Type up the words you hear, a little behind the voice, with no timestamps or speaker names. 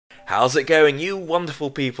How's it going, you wonderful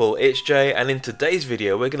people? It's Jay, and in today's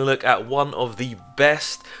video we're going to look at one of the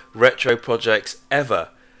best retro projects ever.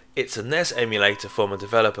 It's a NES emulator from a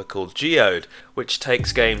developer called Geod, which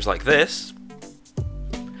takes games like this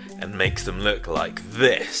and makes them look like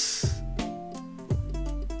this.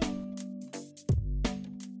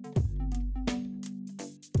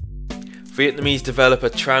 Vietnamese developer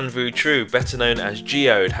Trần Vũ Trúc, better known as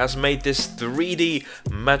Geod, has made this 3D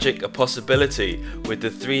magic a possibility with the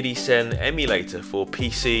 3dSen Emulator for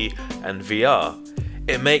PC and VR.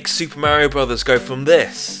 It makes Super Mario Bros. Go from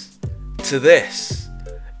this to this.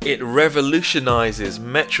 It revolutionises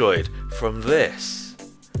Metroid from this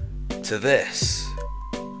to this.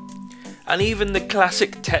 And even the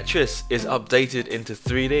classic Tetris is updated into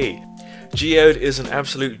 3D. Geod is an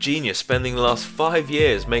absolute genius, spending the last 5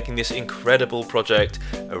 years making this incredible project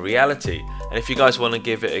a reality. And if you guys want to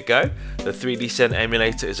give it a go, the 3dSen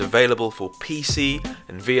Emulator is available for PC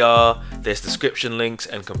and VR. There's description links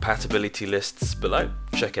and compatibility lists below.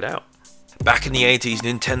 Check it out. Back in the 80s,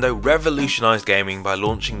 Nintendo revolutionised gaming by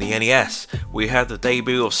launching the NES. We had the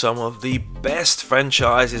debut of some of the best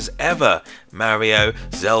franchises ever: Mario,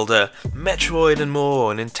 Zelda, Metroid and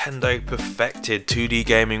more. Nintendo perfected 2D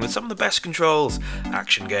gaming with some of the best controls,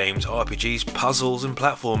 action games, RPGs, puzzles and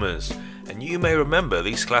platformers. And you may remember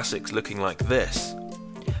these classics looking like this.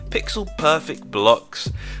 Pixel perfect blocks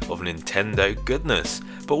of Nintendo goodness.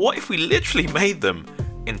 But what if we literally made them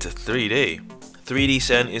into 3D?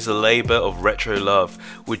 3dSen is a labour of retro love,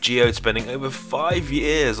 with Geod spending over 5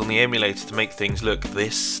 years on the emulator to make things look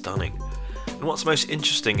this stunning. And what's most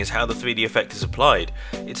interesting is how the 3D effect is applied.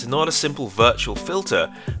 It's not a simple virtual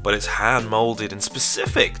filter, but it's hand moulded and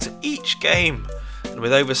specific to each game. And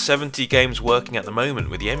with over 70 games working at the moment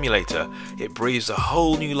with the emulator, it breathes a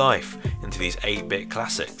whole new life into these 8-bit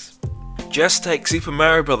classics. Just take Super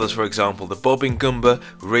Mario Bros. For example. The bobbing Goomba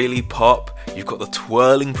really pop, you've got the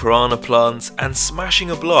twirling piranha plants, and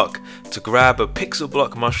smashing a block to grab a pixel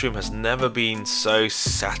block mushroom has never been so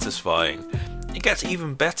satisfying. It gets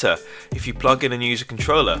even better if you plug in and use a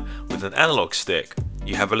controller with an analog stick.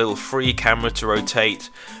 You have a little free camera to rotate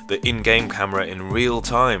the in-game camera in real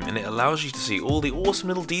time, and it allows you to see all the awesome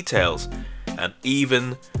little details. And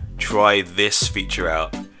even try this feature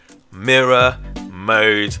out: Mirror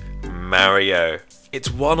Mode Mario.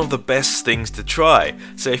 It's one of the best things to try.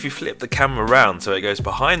 So if you flip the camera around so it goes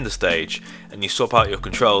behind the stage and you swap out your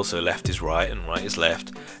controls so left is right and right is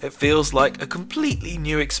left, it feels like a completely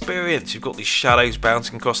new experience. You've got these shadows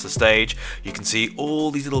bouncing across the stage, you can see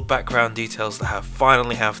all these little background details that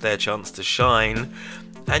finally have their chance to shine,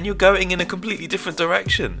 and you're going in a completely different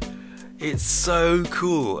direction. It's so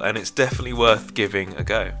cool, and it's definitely worth giving a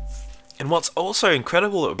go. And what's also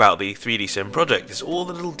incredible about the 3dSen project is all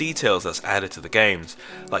the little details that's added to the games.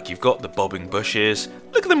 Like you've got the bobbing bushes,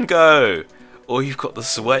 look at them go! Or you've got the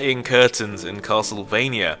swaying curtains in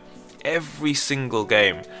Castlevania. Every single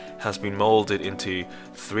game has been moulded into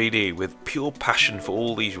 3D with pure passion for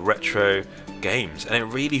all these retro games, and it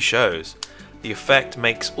really shows. The effect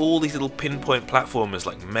makes all these little pinpoint platformers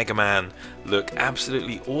like Mega Man look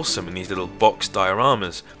absolutely awesome in these little box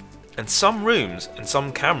dioramas. And some rooms and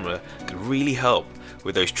some camera can really help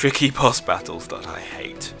with those tricky boss battles that I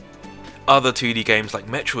hate. Other 2D games like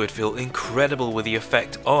Metroid feel incredible with the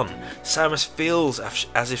effect on. Samus feels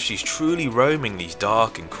as if she's truly roaming these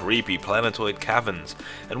dark and creepy planetoid caverns,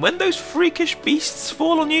 and when those freakish beasts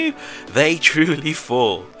fall on you, they truly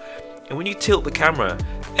fall. And when you tilt the camera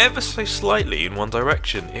ever so slightly in one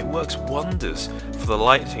direction, it works wonders for the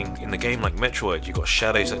lighting in the game like Metroid. You've got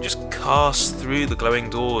shadows that just cast through the glowing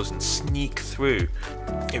doors and sneak through.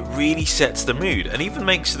 It really sets the mood and even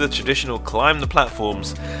makes the traditional climb the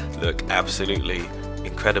platforms look absolutely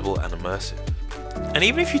incredible and immersive. And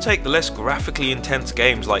even if you take the less graphically intense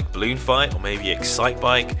games like Balloon Fight or maybe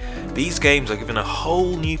Excitebike, these games are given a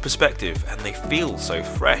whole new perspective and they feel so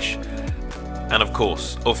fresh. And of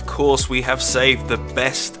course we have saved the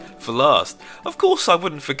best for last. Of course I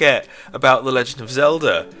wouldn't forget about The Legend of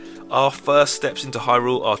Zelda. Our first steps into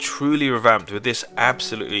Hyrule are truly revamped with this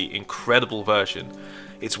absolutely incredible version.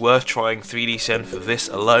 It's worth trying 3dSen for this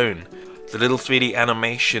alone. The little 3D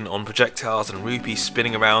animation on projectiles and rupees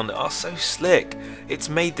spinning around are so slick. It's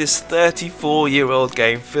made this 34-year-old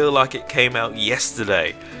game feel like it came out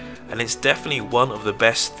yesterday. And it's definitely one of the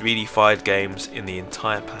best 3D-fied games in the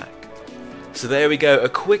entire pack. So there we go, a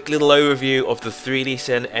quick little overview of the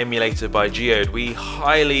 3dSen Emulator by Geod. We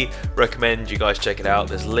highly recommend you guys check it out.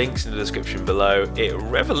 There's links in the description below. It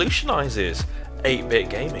revolutionises 8-bit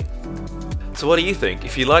gaming. So what do you think?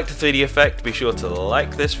 If you like the 3D effect, be sure to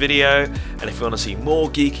like this video, and if you want to see more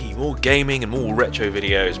geeky, more gaming and more retro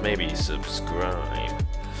videos, maybe subscribe.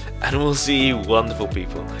 and we'll see you wonderful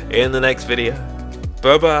people in the next video.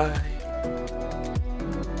 Bye bye.